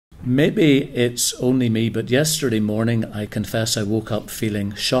Maybe it's only me, but yesterday morning I confess I woke up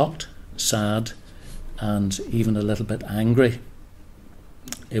feeling shocked, sad, and even a little bit angry.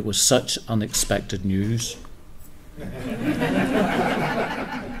 It was such unexpected news.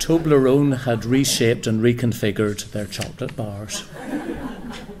 Toblerone had reshaped and reconfigured their chocolate bars.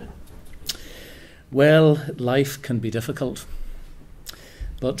 Well, life can be difficult.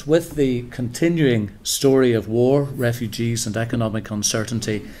 But with the continuing story of war, refugees and economic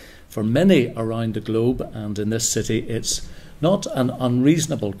uncertainty for many around the globe and in this city, it's not an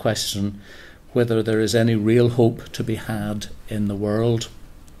unreasonable question whether there is any real hope to be had in the world.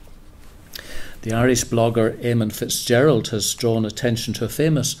 The Irish blogger Eamon Fitzgerald has drawn attention to a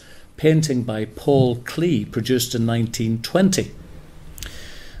famous painting by Paul Klee produced in 1920.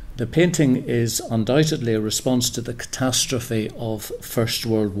 The painting is undoubtedly a response to the catastrophe of First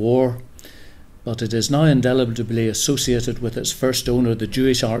World War, but it is now indelibly associated with its first owner, the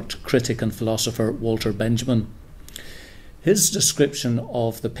Jewish art critic and philosopher Walter Benjamin. His description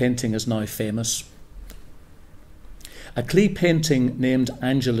of the painting is now famous. A Klee painting named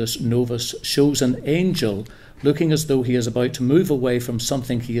Angelus Novus shows an angel looking as though he is about to move away from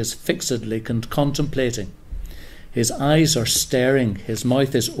something he is fixedly contemplating. His eyes are staring, his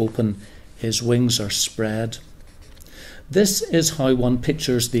mouth is open, his wings are spread. This is how one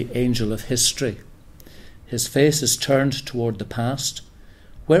pictures the angel of history. His face is turned toward the past.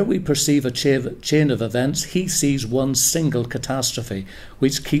 Where we perceive a chain of events, he sees one single catastrophe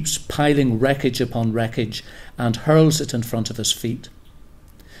which keeps piling wreckage upon wreckage and hurls it in front of his feet.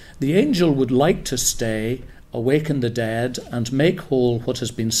 The angel would like to stay, awaken the dead, and make whole what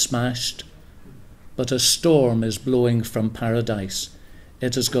has been smashed. But a storm is blowing from paradise.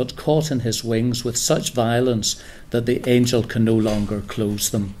 It has got caught in his wings with such violence that the angel can no longer close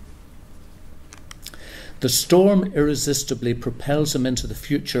them. The storm irresistibly propels him into the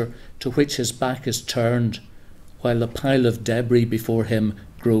future to which his back is turned, while a pile of debris before him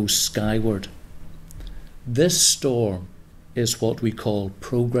grows skyward. This storm is what we call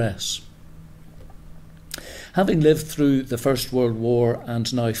progress. Having lived through the First World War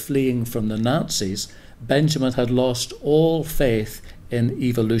and now fleeing from the Nazis, Benjamin had lost all faith in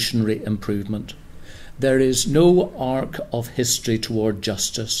evolutionary improvement. There is no arc of history toward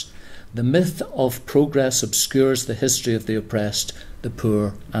justice. The myth of progress obscures the history of the oppressed, the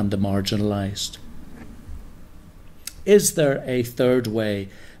poor and the marginalised. Is there a third way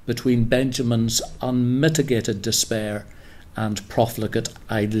between Benjamin's unmitigated despair and profligate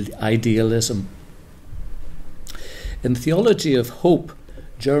idealism? In Theology of Hope,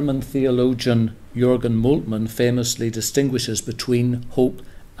 German theologian Jürgen Moltmann famously distinguishes between hope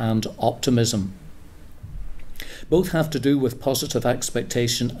and optimism. Both have to do with positive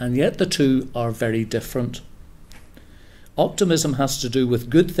expectation, and yet the two are very different. Optimism has to do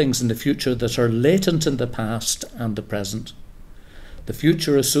with good things in the future that are latent in the past and the present. The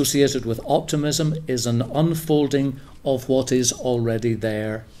future associated with optimism is an unfolding of what is already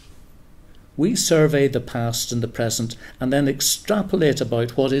there. We survey the past and the present and then extrapolate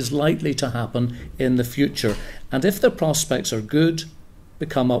about what is likely to happen in the future, and if the prospects are good,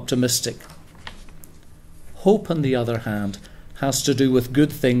 become optimistic. Hope, on the other hand, has to do with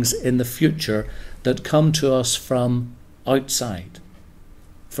good things in the future that come to us from outside,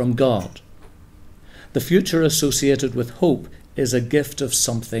 from God. The future associated with hope is a gift of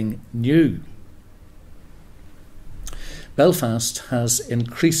something new. Belfast has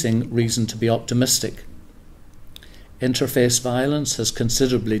increasing reason to be optimistic. Interface violence has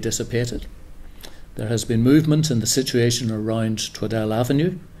considerably dissipated. There has been movement in the situation around Twaddell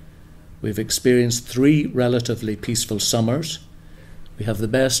Avenue. We've experienced 3 relatively peaceful summers. We have the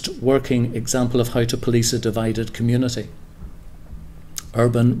best working example of how to police a divided community.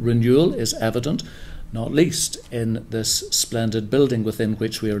 Urban renewal is evident, not least in this splendid building within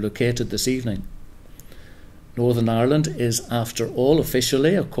which we are located this evening. Northern Ireland is, after all,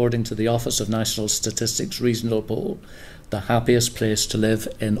 officially, according to the Office of National Statistics regional poll, the happiest place to live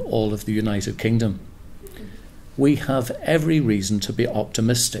in all of the United Kingdom. We have every reason to be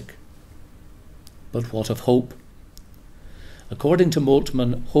optimistic. But what of hope? According to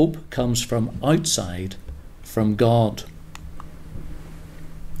Moltmann, hope comes from outside, from God.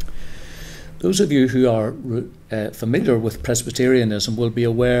 Those of you who are familiar with Presbyterianism will be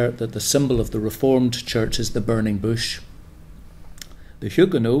aware that the symbol of the Reformed Church is the burning bush. The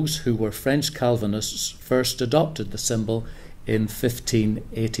Huguenots, who were French Calvinists, first adopted the symbol in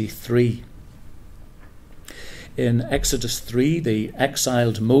 1583. In Exodus 3, the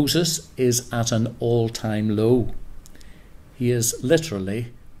exiled Moses is at an all-time low. He is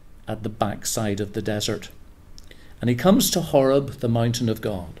literally at the backside of the desert. And he comes to Horeb, the mountain of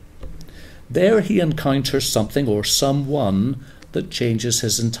God. There he encounters something or someone that changes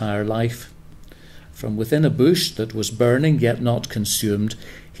his entire life. From within a bush that was burning yet not consumed,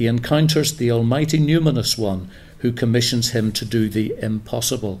 he encounters the almighty numinous one who commissions him to do the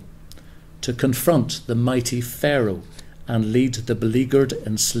impossible, to confront the mighty Pharaoh and lead the beleaguered,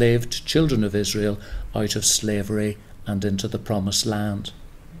 enslaved children of Israel out of slavery and into the promised land.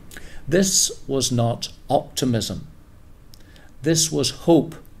 This was not optimism. This was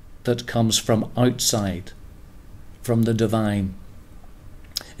hope that comes from outside, from the divine.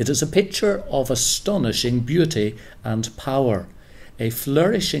 It is a picture of astonishing beauty and power, a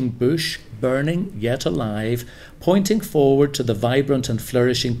flourishing bush, burning yet alive, pointing forward to the vibrant and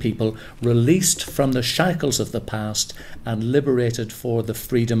flourishing people released from the shackles of the past and liberated for the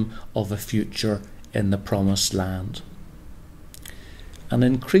freedom of a future in the promised land. An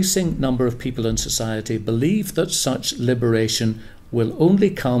increasing number of people in society believe that such liberation will only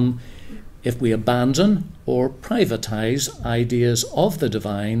come if we abandon or privatize ideas of the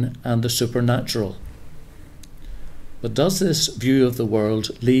divine and the supernatural. But does this view of the world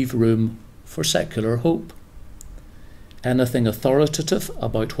leave room for secular hope? Anything authoritative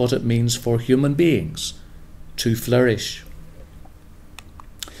about what it means for human beings to flourish?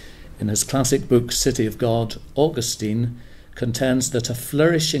 In his classic book, City of God, Augustine contends that a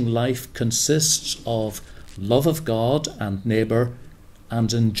flourishing life consists of love of God and neighbour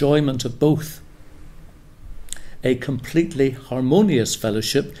and enjoyment of both. A completely harmonious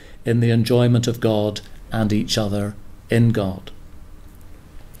fellowship in the enjoyment of God and each other in God.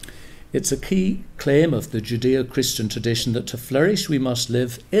 It's a key claim of the Judeo-Christian tradition that to flourish we must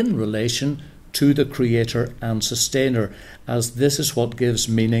live in relation to the Creator and Sustainer, as this is what gives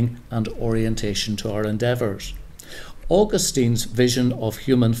meaning and orientation to our endeavours. Augustine's vision of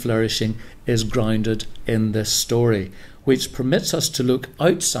human flourishing is grounded in this story, which permits us to look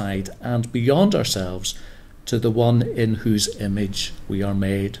outside and beyond ourselves to the one in whose image we are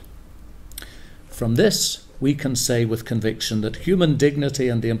made. From this, we can say with conviction that human dignity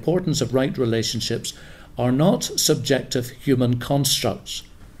and the importance of right relationships are not subjective human constructs,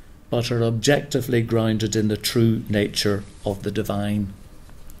 but are objectively grounded in the true nature of the divine.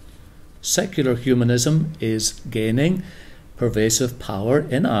 Secular humanism is gaining pervasive power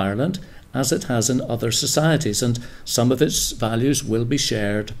in Ireland as it has in other societies, and some of its values will be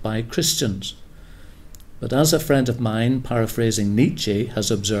shared by Christians. But as a friend of mine, paraphrasing Nietzsche, has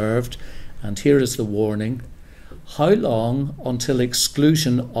observed, and here is the warning, how long until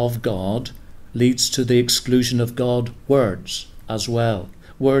exclusion of God leads to the exclusion of God words as well?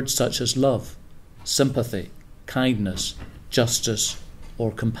 Words such as love, sympathy, kindness, justice,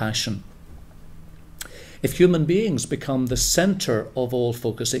 or compassion. If human beings become the centre of all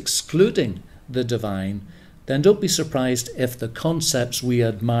focus, excluding the divine, then don't be surprised if the concepts we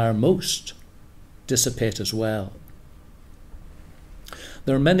admire most dissipate as well.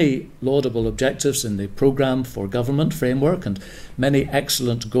 There are many laudable objectives in the programme for government framework and many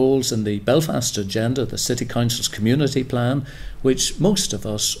excellent goals in the Belfast Agenda, the City Council's community plan, which most of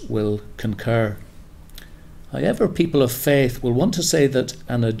us will concur. However, people of faith will want to say that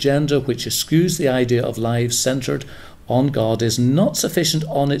an agenda which eschews the idea of lives centred on God is not sufficient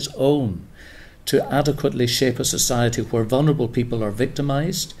on its own to adequately shape a society where vulnerable people are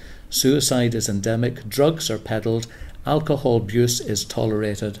victimised, suicide is endemic, drugs are peddled, alcohol abuse is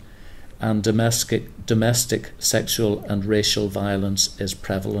tolerated, and domestic sexual and racial violence is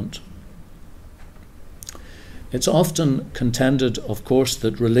prevalent. It's often contended, of course,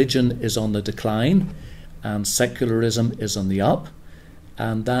 that religion is on the decline and secularism is on the up,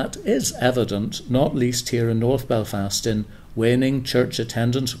 and that is evident not least here in North Belfast in waning church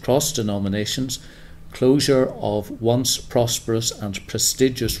attendance across denominations, closure of once prosperous and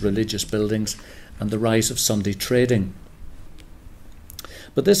prestigious religious buildings, and the rise of Sunday trading.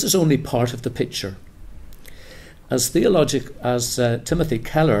 But this is only part of the picture. As Timothy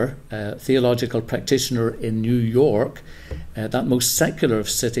Keller, theological practitioner in New York, that most secular of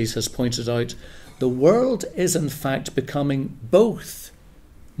cities, has pointed out, the world is in fact becoming both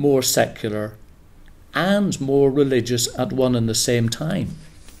more secular and more religious at one and the same time.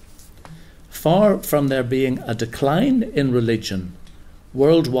 Far from there being a decline in religion,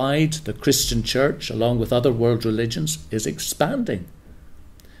 worldwide the Christian church, along with other world religions, is expanding.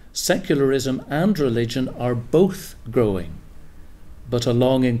 Secularism and religion are both growing, but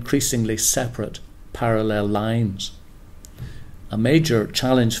along increasingly separate parallel lines. A major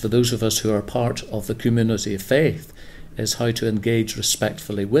challenge for those of us who are part of the community of faith is how to engage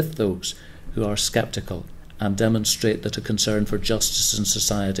respectfully with those who are sceptical and demonstrate that a concern for justice in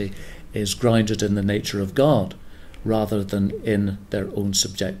society is grounded in the nature of God rather than in their own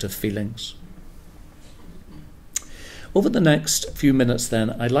subjective feelings. Over the next few minutes then,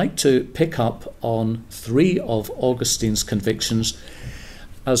 I'd like to pick up on three of Augustine's convictions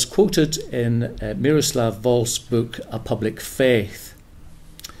as quoted in Miroslav Volf's book, A Public Faith,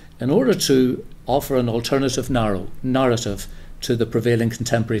 in order to offer an alternative narrative to the prevailing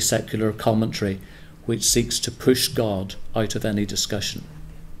contemporary secular commentary which seeks to push God out of any discussion.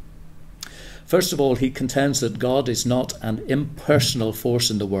 First of all, he contends that God is not an impersonal force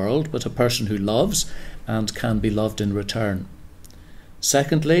in the world, but a person who loves and can be loved in return.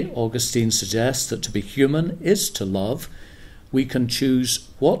 Secondly, Augustine suggests that to be human is to love. We can choose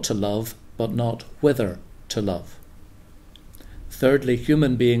what to love, but not whether to love. Thirdly,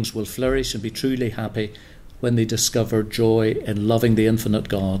 human beings will flourish and be truly happy when they discover joy in loving the infinite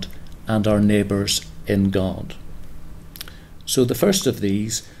God and our neighbours in God. So the first of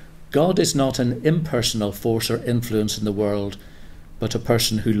these, God is not an impersonal force or influence in the world, but a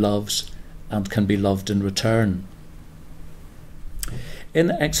person who loves and can be loved in return.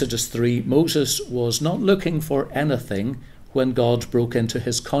 In Exodus 3, Moses was not looking for anything when God broke into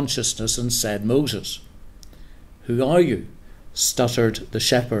his consciousness and said, "Moses, who are you?" stuttered the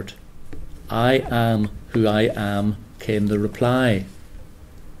shepherd. "I am who I am," came the reply.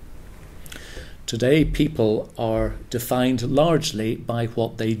 Today, people are defined largely by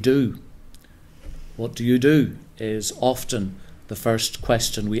what they do. What do you do is often the first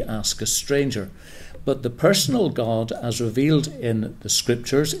question we ask a stranger. But the personal God, as revealed in the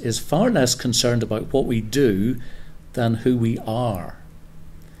Scriptures, is far less concerned about what we do than who we are.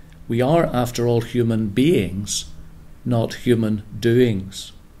 We are, after all, human beings, not human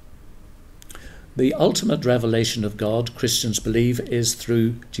doings. The ultimate revelation of God, Christians believe, is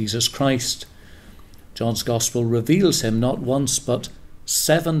through Jesus Christ. John's Gospel reveals him not once but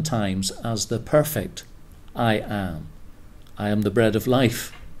 7 times as the perfect I am. I am the bread of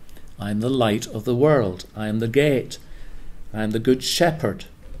life. I am the light of the world. I am the gate. I am the good shepherd.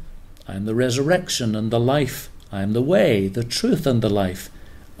 I am the resurrection and the life. I am the way, the truth and the life.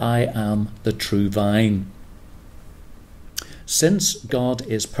 I am the true vine. Since God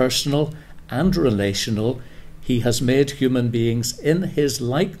is personal and relational, he has made human beings in his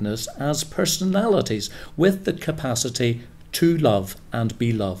likeness as personalities with the capacity to love and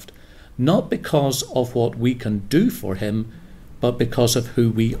be loved, not because of what we can do for him, but because of who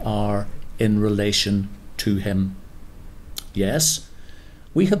we are in relation to him. Yes,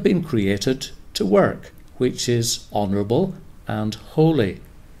 we have been created to work, which is honourable and holy.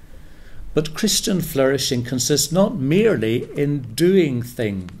 But Christian flourishing consists not merely in doing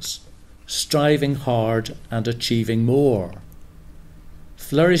things, striving hard and achieving more.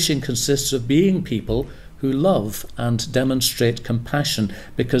 Flourishing consists of being people who love and demonstrate compassion,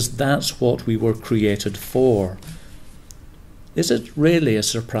 because that's what we were created for. Is it really a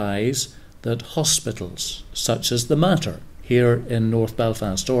surprise that hospitals such as the Mater here in North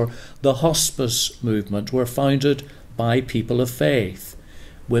Belfast or the hospice movement were founded by people of faith,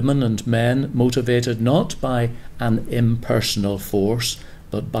 women and men motivated not by an impersonal force,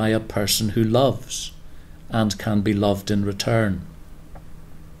 but by a person who loves and can be loved in return?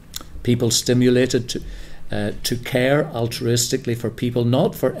 People stimulated to care altruistically for people,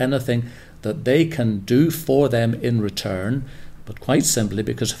 not for anything that they can do for them in return, but quite simply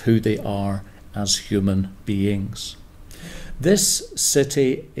because of who they are as human beings. This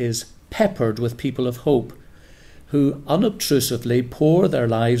city is peppered with people of hope who unobtrusively pour their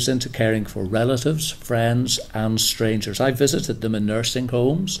lives into caring for relatives, friends and strangers. I visited them in nursing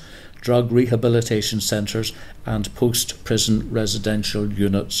homes, drug rehabilitation centres and post-prison residential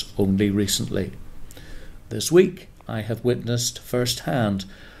units only recently. This week I have witnessed firsthand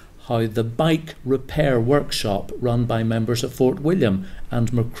how the bike repair workshop run by members of Fort William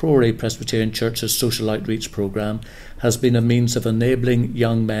and McCrory Presbyterian Church's social outreach programme has been a means of enabling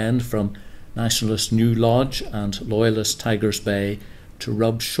young men from Nationalist New Lodge and Loyalist Tigers Bay to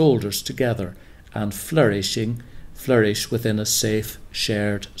rub shoulders together and flourish within a safe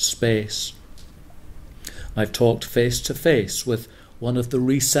shared space. I've talked face to face with one of the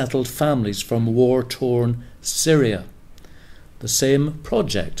resettled families from war-torn Syria. The same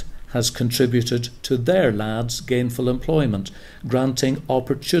project has contributed to their lads' gainful employment, granting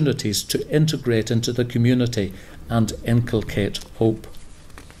opportunities to integrate into the community and inculcate hope.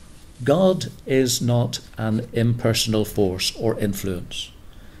 God is not an impersonal force or influence,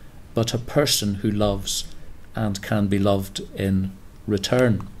 but a person who loves and can be loved in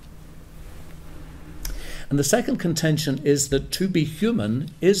return. And the second contention is that to be human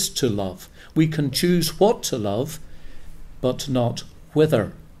is to love. We can choose what to love, but not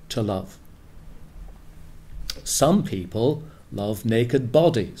whether to love. Some people love naked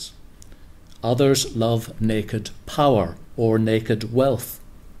bodies. Others love naked power or naked wealth.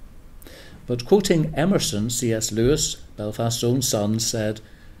 But quoting Emerson, C.S. Lewis, Belfast's own son, said,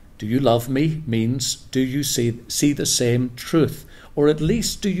 "Do you love me?" means, do you see the same truth? Or at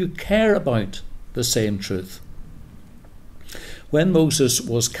least, do you care about the same truth? When Moses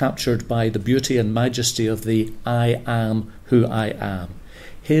was captured by the beauty and majesty of the I am who I am,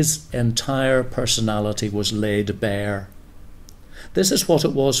 his entire personality was laid bare. This is what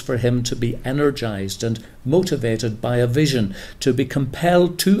it was for him to be energized and motivated by a vision, to be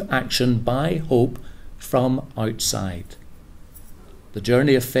compelled to action by hope from outside. The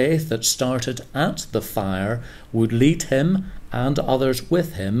journey of faith that started at the fire would lead him and others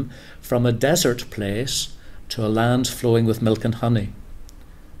with him from a desert place to a land flowing with milk and honey.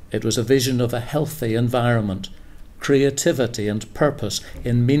 It was a vision of a healthy environment, creativity and purpose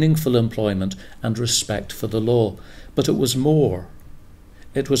in meaningful employment and respect for the law. But it was more.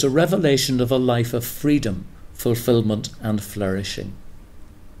 It was a revelation of a life of freedom, fulfillment and flourishing.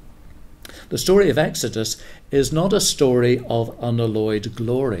 The story of Exodus is not a story of unalloyed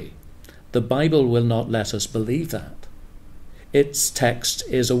glory. The Bible will not let us believe that. Its text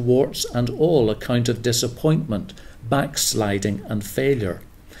is a warts and all account of disappointment, backsliding and failure.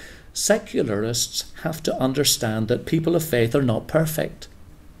 Secularists have to understand that people of faith are not perfect,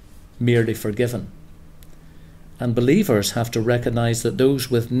 merely forgiven. And believers have to recognise that those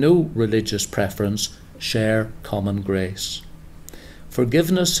with no religious preference share common grace.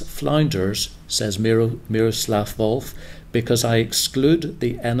 Forgiveness flounders, says Miroslav Volf, because I exclude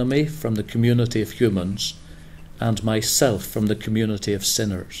the enemy from the community of humans and myself from the community of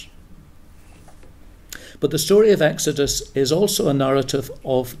sinners. But the story of Exodus is also a narrative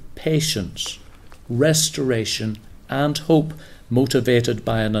of patience, restoration and hope, motivated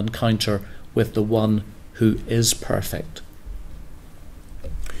by an encounter with the one who is perfect.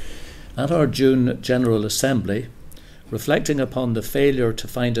 At our June General Assembly, reflecting upon the failure to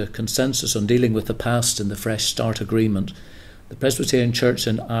find a consensus on dealing with the past in the Fresh Start Agreement, the Presbyterian Church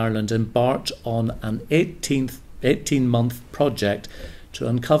in Ireland embarked on an 18-month project to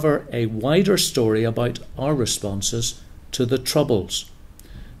uncover a wider story about our responses to the Troubles,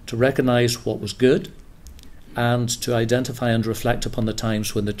 to recognise what was good, and to identify and reflect upon the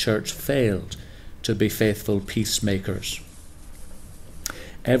times when the Church failed to be faithful peacemakers.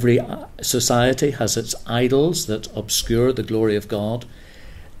 Every society has its idols that obscure the glory of God,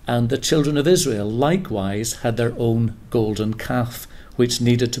 and the children of Israel likewise had their own golden calf, which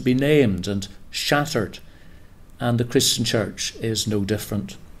needed to be named and shattered, and the Christian Church is no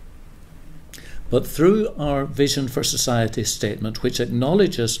different. But through our Vision for Society statement, which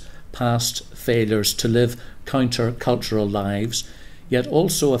acknowledges past failures to live counter-cultural lives, yet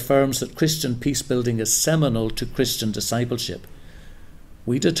also affirms that Christian peace-building is seminal to Christian discipleship,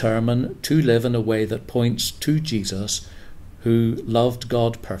 we determine to live in a way that points to Jesus, who loved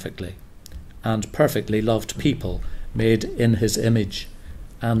God perfectly and perfectly loved people made in his image,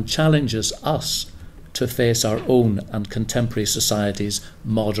 and challenges us to face our own and contemporary society's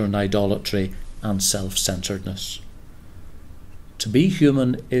modern idolatry and self-centeredness. To be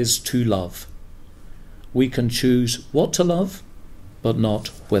human is to love. We can choose what to love, but not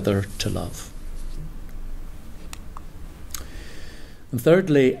whether to love. And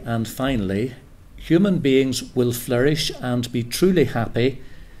thirdly and finally, human beings will flourish and be truly happy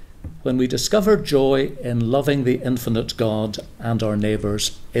when we discover joy in loving the infinite God and our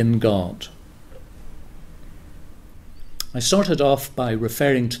neighbours in God. I started off by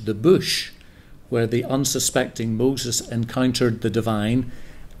referring to the bush, where the unsuspecting Moses encountered the divine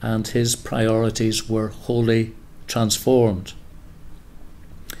and his priorities were wholly transformed.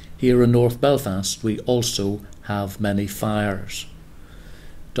 Here in North Belfast, we also have many fires.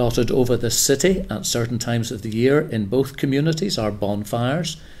 Dotted over the city at certain times of the year in both communities are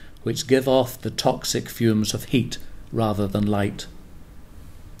bonfires, which give off the toxic fumes of heat rather than light.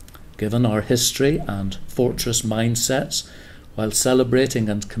 Given our history and fortress mindsets, while celebrating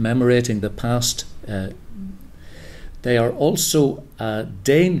and commemorating the past, they are also a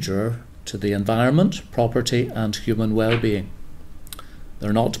danger to the environment, property and human well-being.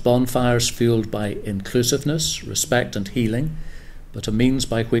 They're not bonfires fueled by inclusiveness, respect and healing, but a means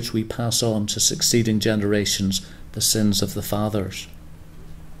by which we pass on to succeeding generations the sins of the fathers.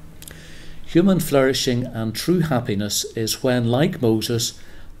 Human flourishing and true happiness is when, like Moses,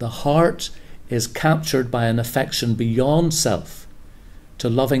 the heart is captured by an affection beyond self to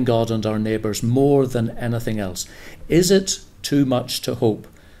loving God and our neighbours more than anything else. Is it too much to hope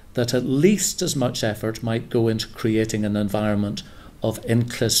that at least as much effort might go into creating an environment of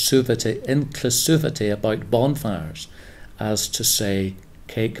inclusivity about bonfires as to, say,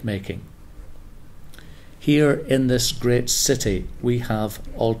 cake making? Here in this great city, we have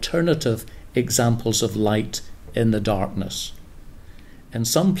alternative examples of light in the darkness. In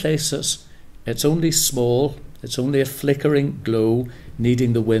some places, it's only small, it's only a flickering glow,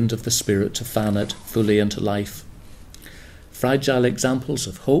 needing the wind of the Spirit to fan it fully into life. Fragile examples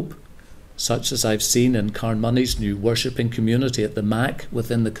of hope, such as I've seen in Carnmoney's new worshipping community at the Mac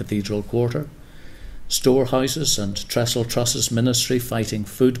within the Cathedral Quarter. Storehouses and Trestle Truss's ministry fighting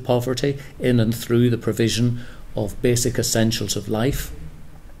food poverty in and through the provision of basic essentials of life.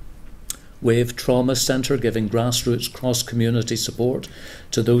 Wave Trauma Centre giving grassroots cross-community support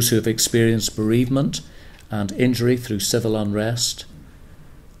to those who have experienced bereavement and injury through civil unrest.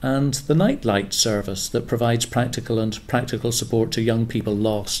 And the Nightlight service that provides practical support to young people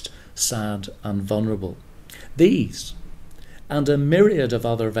lost, sad and vulnerable. These and a myriad of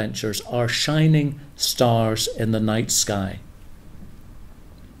other ventures are shining stars in the night sky.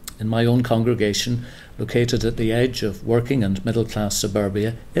 In my own congregation, located at the edge of working and middle-class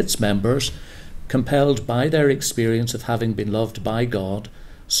suburbia, its members, compelled by their experience of having been loved by God,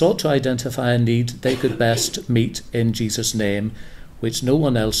 sought to identify a need they could best meet in Jesus' name, which no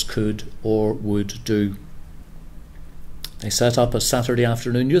one else could or would do. They set up a Saturday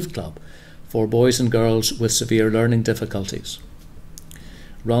afternoon youth club for boys and girls with severe learning difficulties.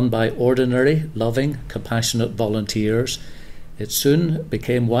 Run by ordinary, loving, compassionate volunteers, it soon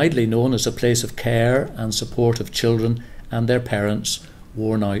became widely known as a place of care and support of children and their parents,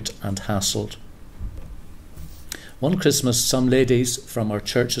 worn out and hassled. One Christmas, some ladies from our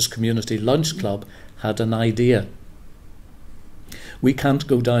church's community lunch club had an idea. We can't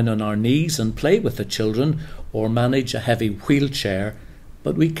go down on our knees and play with the children or manage a heavy wheelchair,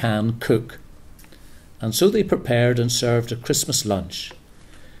 but we can cook. And so they prepared and served a Christmas lunch.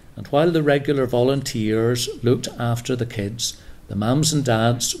 And while the regular volunteers looked after the kids, the mums and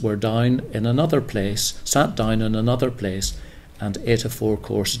dads were sat down in another place, and ate a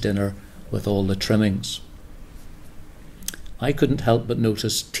 4-course dinner with all the trimmings. I couldn't help but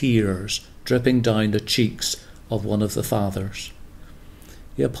notice tears dripping down the cheeks of one of the fathers.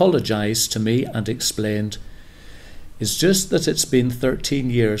 He apologised to me and explained, "It's just that it's been 13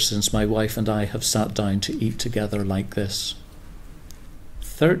 years since my wife and I have sat down to eat together like this."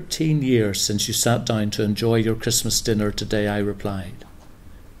 13 years since you sat down to enjoy your Christmas dinner today, I replied.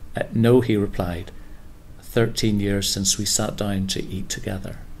 No, he replied, 13 years since we sat down to eat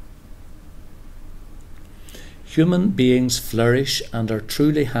together. Human beings flourish and are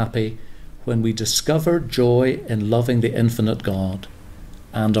truly happy when we discover joy in loving the infinite God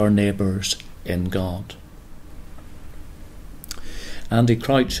and our neighbours in God. Andy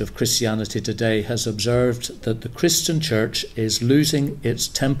Crouch of Christianity Today has observed that the Christian church is losing its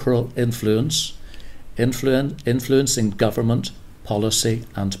temporal influencing government, policy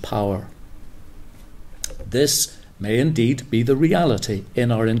and power. This may indeed be the reality in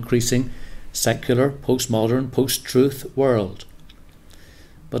our increasing secular, postmodern, post-truth world.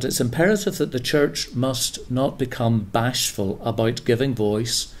 But it's imperative that the church must not become bashful about giving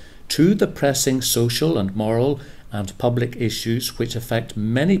voice to the pressing social and moral and public issues which affect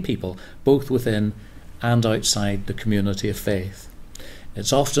many people both within and outside the community of faith.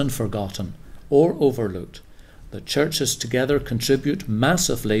 It's often forgotten or overlooked that churches together contribute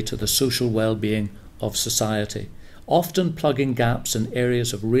massively to the social well-being of society, often plugging gaps in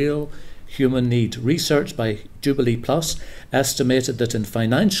areas of real human need. Research by Jubilee Plus estimated that in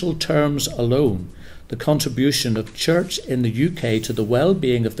financial terms alone, the contribution of church in the UK to the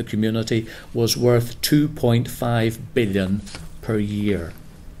well-being of the community was worth £2.5 billion per year.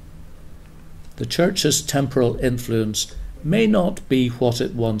 The church's temporal influence may not be what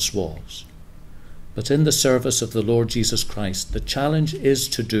it once was, but in the service of the Lord Jesus Christ, the challenge is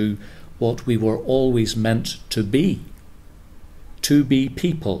to do what we were always meant to be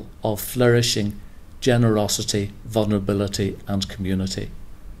people of flourishing generosity, vulnerability and community.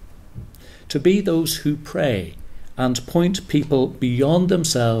 To be those who pray and point people beyond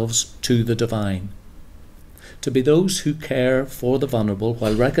themselves to the divine. To be those who care for the vulnerable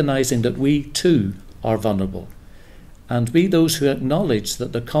while recognizing that we too are vulnerable. And be those who acknowledge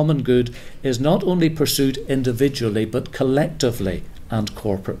that the common good is not only pursued individually but collectively and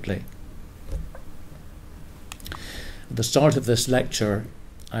corporately. At the start of this lecture,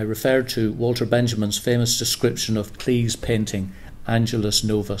 I referred to Walter Benjamin's famous description of Klee's painting, Angelus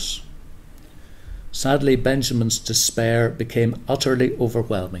Novus. Sadly, Benjamin's despair became utterly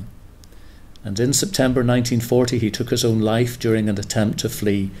overwhelming, and in September 1940 he took his own life during an attempt to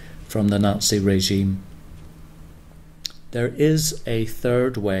flee from the Nazi regime. There is a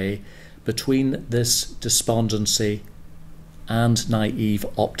third way between this despondency and naive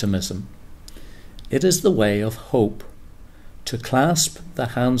optimism, It is the way of hope. To clasp the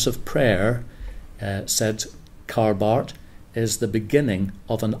hands of prayer, said Carbart, is the beginning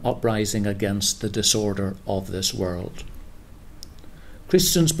of an uprising against the disorder of this world.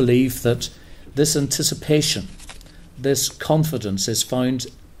 Christians believe that this anticipation, this confidence is found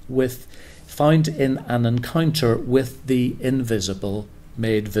in an encounter with the invisible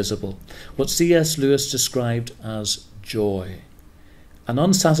made visible, what C.S. Lewis described as joy, an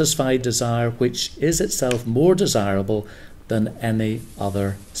unsatisfied desire which is itself more desirable than any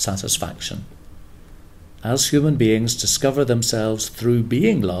other satisfaction. As human beings discover themselves through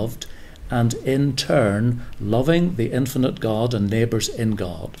being loved and in turn loving the infinite God and neighbours in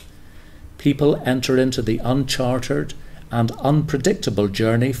God, people enter into the uncharted and unpredictable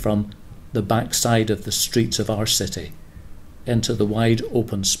journey from the backside of the streets of our city into the wide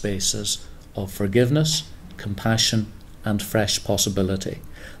open spaces of forgiveness, compassion and fresh possibility.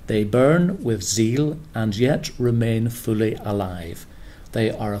 They burn with zeal and yet remain fully alive. They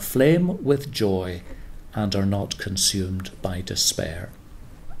are aflame with joy and are not consumed by despair.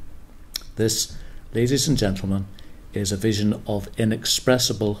 This, ladies and gentlemen, is a vision of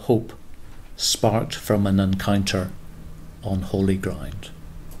inexpressible hope sparked from an encounter on holy ground.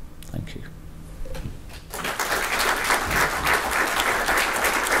 Thank you.